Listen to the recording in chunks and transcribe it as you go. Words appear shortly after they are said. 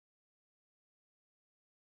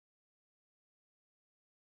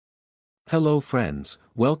Hello friends,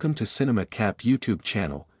 welcome to Cinema Cap YouTube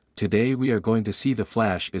channel. Today we are going to see The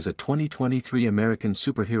Flash is a 2023 American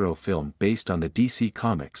superhero film based on the DC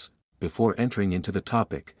Comics. Before entering into the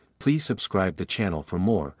topic, please subscribe the channel for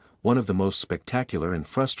more. One of the most spectacular and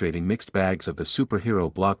frustrating mixed bags of the superhero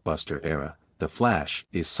blockbuster era, The Flash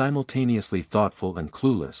is simultaneously thoughtful and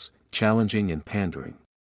clueless, challenging and pandering.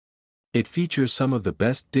 It features some of the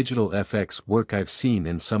best digital FX work I've seen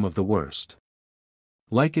and some of the worst.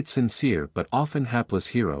 Like its sincere but often hapless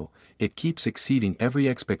hero, it keeps exceeding every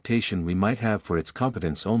expectation we might have for its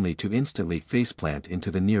competence only to instantly faceplant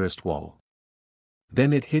into the nearest wall.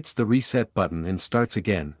 Then it hits the reset button and starts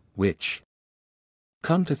again, which,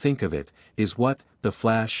 come to think of it, is what The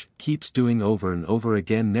Flash keeps doing over and over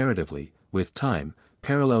again narratively, with time,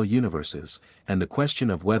 parallel universes, and the question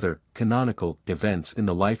of whether canonical events in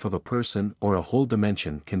the life of a person or a whole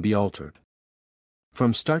dimension can be altered.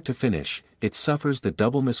 From start to finish, it suffers the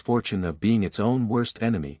double misfortune of being its own worst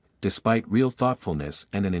enemy, despite real thoughtfulness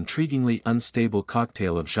and an intriguingly unstable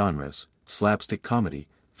cocktail of genres: slapstick comedy,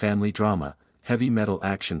 family drama, heavy metal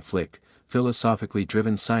action flick, philosophically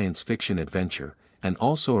driven science fiction adventure, and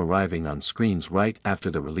also arriving on screens right after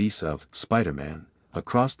the release of Spider-Man: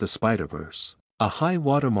 Across the Spider-Verse, a high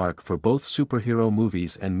watermark for both superhero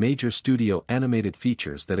movies and major studio animated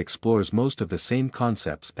features that explores most of the same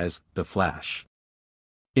concepts as The Flash,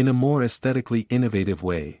 in a more aesthetically innovative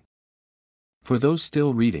way. For those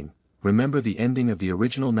still reading, remember the ending of the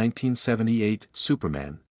original 1978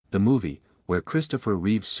 Superman, the movie, where Christopher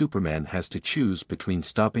Reeve's Superman has to choose between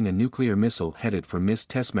stopping a nuclear missile headed for Miss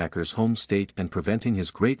Tessmacher's home state and preventing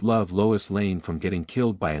his great love Lois Lane from getting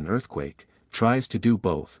killed by an earthquake, tries to do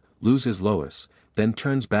both, loses Lois, then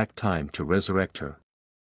turns back time to resurrect her.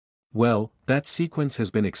 Well, that sequence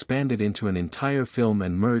has been expanded into an entire film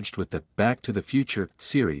and merged with the Back to the Future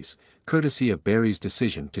series, courtesy of Barry's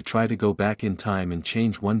decision to try to go back in time and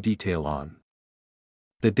change one detail on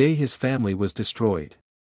the day his family was destroyed.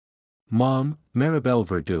 Mom, Maribel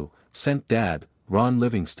Verdú, sent Dad, Ron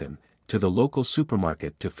Livingston, to the local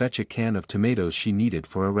supermarket to fetch a can of tomatoes she needed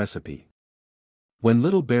for a recipe. When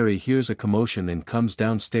little Barry hears a commotion and comes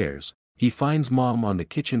downstairs, he finds Mom on the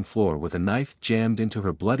kitchen floor with a knife jammed into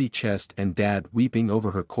her bloody chest and Dad weeping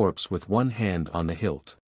over her corpse with one hand on the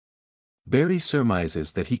hilt. Barry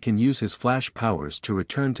surmises that he can use his Flash powers to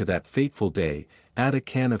return to that fateful day, add a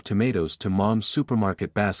can of tomatoes to Mom's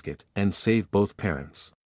supermarket basket, and save both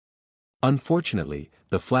parents. Unfortunately,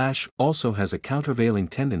 the Flash also has a countervailing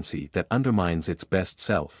tendency that undermines its best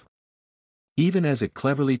self. Even as it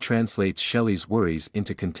cleverly translates Shelley's worries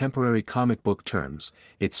into contemporary comic book terms,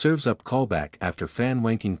 it serves up callback after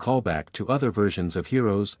fan-wanking callback to other versions of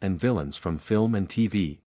heroes and villains from film and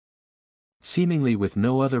TV, seemingly with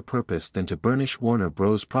no other purpose than to burnish Warner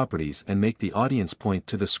Bros. Properties and make the audience point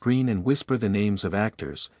to the screen and whisper the names of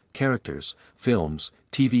actors, characters, films,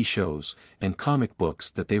 TV shows, and comic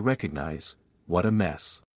books that they recognize. What a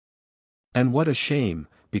mess. And what a shame,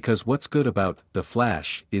 because what's good about The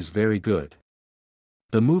Flash is very good.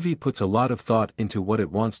 The movie puts a lot of thought into what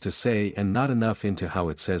it wants to say and not enough into how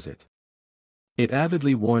it says it. It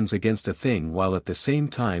avidly warns against a thing while at the same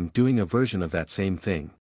time doing a version of that same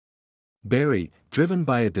thing. Barry, driven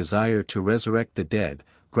by a desire to resurrect the dead,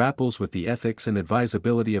 grapples with the ethics and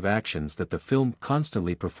advisability of actions that the film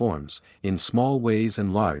constantly performs, in small ways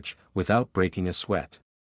and large, without breaking a sweat.